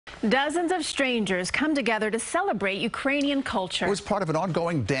Dozens of strangers come together to celebrate Ukrainian culture. It was part of an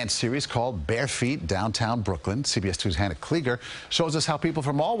ongoing dance series called Bare Feet Downtown Brooklyn. CBS 2's Hannah Kliger shows us how people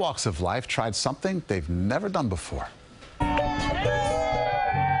from all walks of life tried something they've never done before.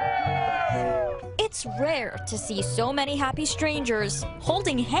 It's rare to see so many happy strangers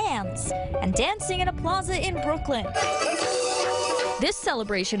holding hands and dancing in a plaza in Brooklyn. This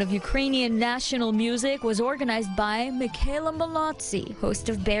celebration of Ukrainian national music was organized by Michaela Malotzi, host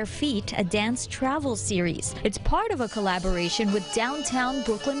of Bare Feet, a dance travel series. It's part of a collaboration with Downtown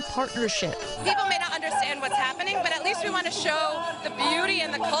Brooklyn Partnership. People may not understand what's happening, but at least we want to show the beauty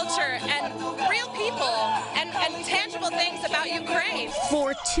and the culture and real people and tangible things about Ukraine.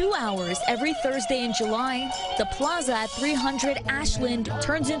 For 2 hours every Thursday in July, the plaza at 300 Ashland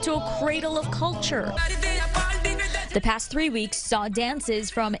turns into a cradle of culture. The past 3 weeks saw dances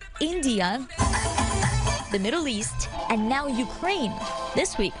from India, the Middle East, and now Ukraine.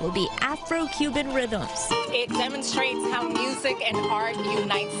 This week will be Afro-Cuban rhythms. It demonstrates how music and art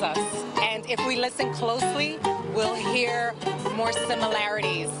unites us. And if we listen closely, we'll hear more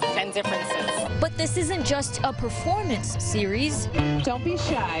similarities than differences. But this isn't just a performance series. Don't be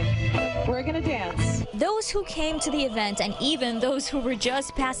shy. We're going to dance. Those who came to the event and even those who were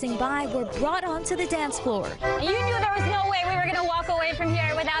just passing by were brought onto the dance floor. You knew there was no way we were going to walk away from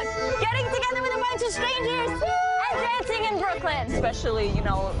here without getting together with a bunch of strangers and dancing in Brooklyn. Especially,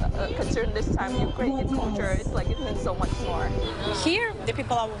 considering this time Ukrainian culture, it's like it means so much more. Here, the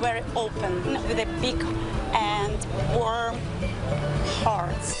people are very open with a big and warm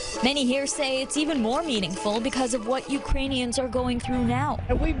hearts. Many here say it's even more meaningful because of what Ukrainians are going through now.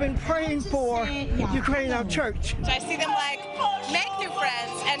 And we've been praying for Ukraine, our church. I see them make new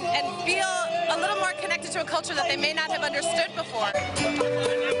friends and feel a little more connected to a culture that they may not have understood before.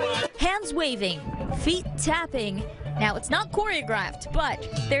 Hands waving, feet tapping. Now, it's not choreographed, but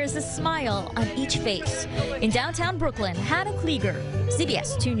there's a smile on each face. In downtown Brooklyn, Hannah Kliger,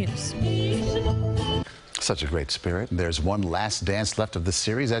 CBS 2 News. Such a great spirit. There's one last dance left of the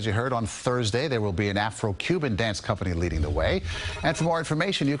series. As you heard, on Thursday, there will be an Afro-Cuban dance company leading the way. And for more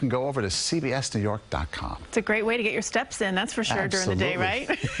information, you can go over to cbsnewyork.com. It's a great way to get your steps in, that's for sure, during the day, right?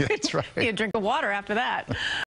 That's right. You drink of water after that.